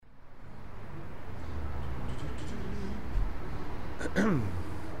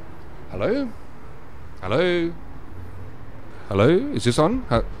Hello? Hello? Hello? Is this on?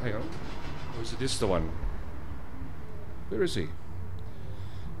 Hang on. Or is it this the one? Where is he?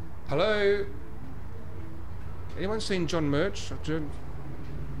 Hello? Anyone seen John Murch?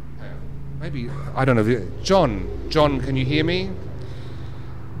 Maybe, I don't know. John, can you hear me?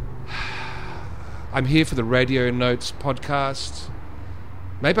 I'm here for the Radio Notes podcast.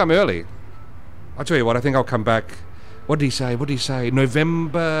 Maybe I'm early. I'll tell you what, I think I'll come back. What did he say?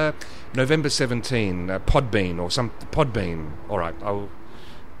 November 17, Podbean or some Podbean. All right, I'll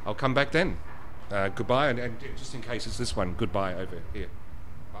come back then. Goodbye, and just in case it's this one, goodbye over here.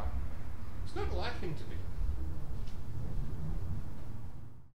 Bye. It's not liking to be.